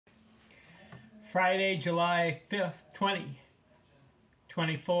Friday, July 5th,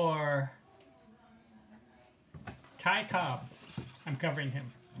 2024. Ty Cobb. I'm covering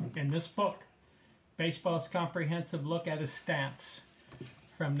him. In this book, Baseball's Comprehensive Look at His Stats.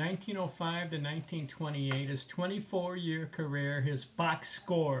 From 1905 to 1928, his 24-year career, his box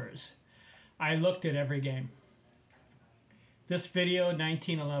scores. I looked at every game. This video,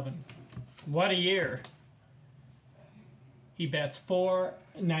 1911. What a year. He bats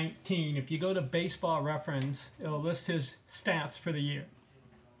 .419. If you go to Baseball Reference, it'll list his stats for the year.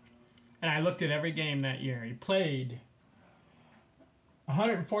 And I looked at every game that year. He played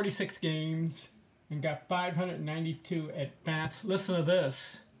 146 games and got 592 at-bats. Listen to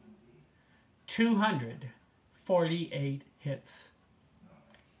this. 248 hits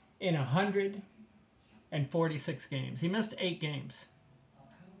in 146 games. He missed 8 games.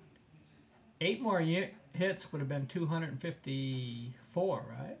 8 more hits would have been 254,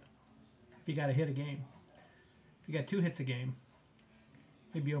 right? If you got a hit a game. If you got 2 hits a game,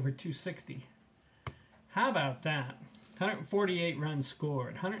 he'd be over 260. How about that? 148 runs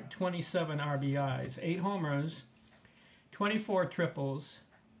scored, 127 RBIs, 8 homers, 24 triples,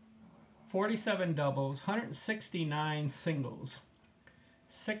 47 doubles, 169 singles,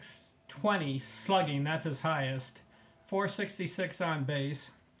 620 slugging, that's his highest, 466 on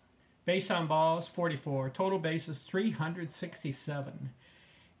base, base on balls 44, total bases 367,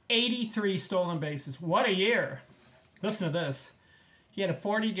 83 stolen bases. What a year! Listen to this. He had a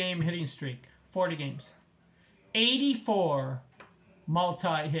 40-game hitting streak, 40 games. 84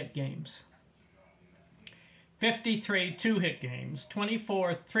 multi-hit games. 53 2-hit games,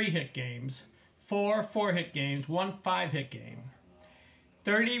 24 3-hit games, 4 4-hit games, 1 5-hit game.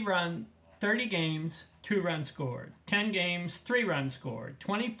 30 games, 2 runs scored. 10 games, 3 runs scored.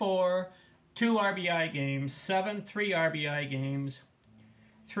 24 2 RBI games, 7 3 RBI games,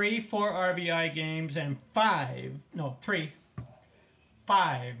 3 4 RBI games, and 5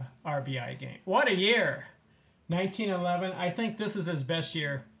 RBI games. What a year! 1911, I think this is his best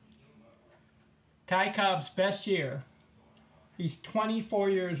year. Ty Cobb's best year. He's 24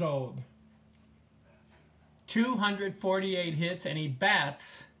 years old. 248 hits, and he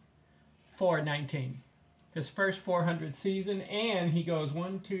bats .419. His first 400 season, and he goes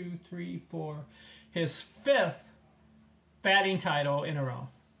 1, 2, 3, 4. His 5th batting title in a row.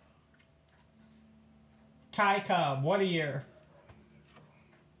 Ty Cobb, what a year.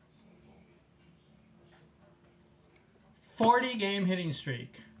 40-game hitting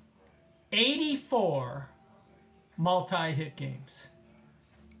streak. 84 multi-hit games.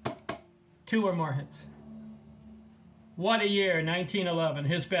 2 or more hits. What a year, 1911,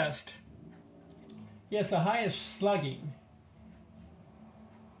 his best. He has the highest slugging.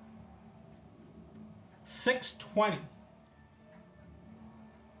 620.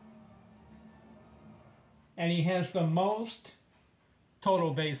 And he has the most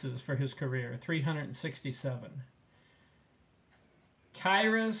total bases for his career, 367.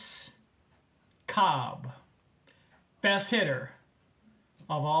 Ty Cobb, best hitter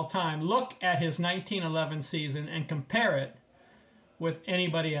of all time. Look at his 1911 season and compare it with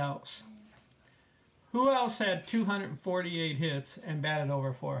anybody else. Who else had 248 hits and batted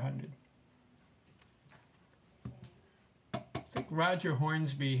over 400? I think Roger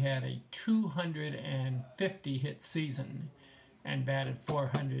Hornsby had a 250 hit season and batted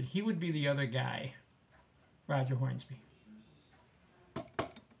 400. He would be the other guy, Roger Hornsby.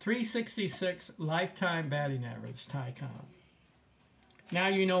 366 lifetime batting average, Ty Cobb. Now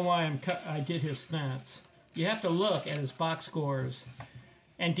you know why I did his stats. You have to look at his box scores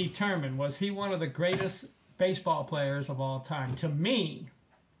and determine, was he one of the greatest baseball players of all time? To me,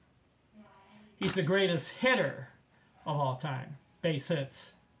 he's the greatest hitter of all time. Base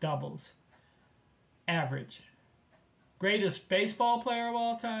hits, doubles, average. Greatest baseball player of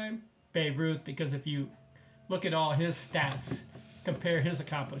all time? Babe Ruth, because if you look at all his stats, compare his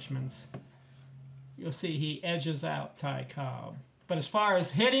accomplishments, you'll see he edges out Ty Cobb. But as far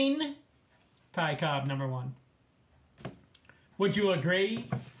as hitting, Ty Cobb, number 1. Would you agree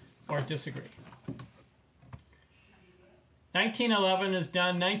or disagree? 1911 is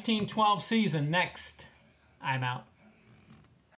done. 1912 season next. I'm out.